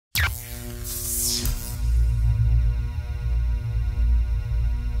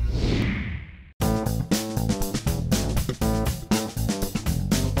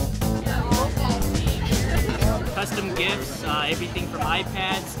everything from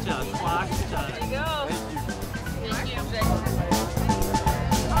iPads to clocks to... There you go. Thank you.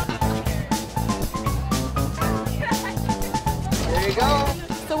 There you go.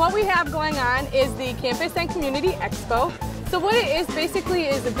 So what we have going on is the Campus and Community Expo. So what it is basically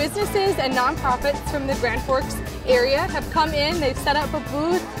is the businesses and nonprofits from the Grand Forks area have come in, they've set up a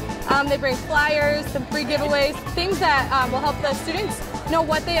booth, they bring flyers, some free giveaways, things that will help the students know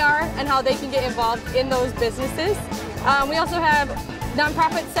what they are and how they can get involved in those businesses. We also have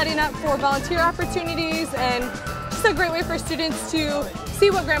nonprofits setting up for volunteer opportunities, and just a great way for students to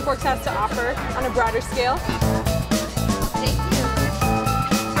see what Grand Forks has to offer on a broader scale.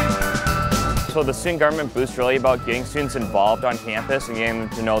 So the student government booth is really about getting students involved on campus and getting them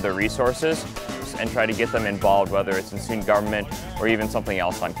to know their resources and try to get them involved, whether it's in student government or even something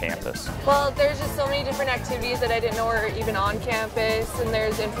else on campus. Well, there's just so many different activities that I didn't know were even on campus, and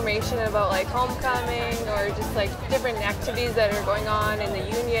there's information about like homecoming or just like different activities that are going on in the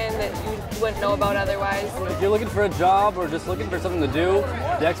union that you wouldn't know about otherwise. If you're looking for a job or just looking for something to do,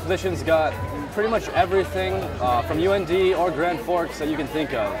 the exposition's got pretty much everything from UND or Grand Forks that you can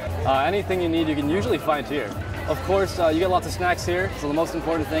think of. Anything you need you can usually find here. Of course, you get lots of snacks here, so the most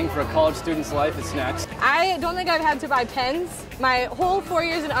important thing for a college student's life is snacks. I don't think I've had to buy pens my whole 4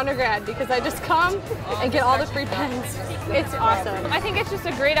 years in undergrad because I just come and get all the free pens. It's awesome. I think it's just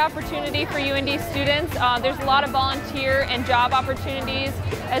a great opportunity for UND students. There's a lot of volunteer and job opportunities,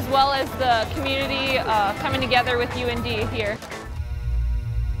 as well as the community coming together with UND here.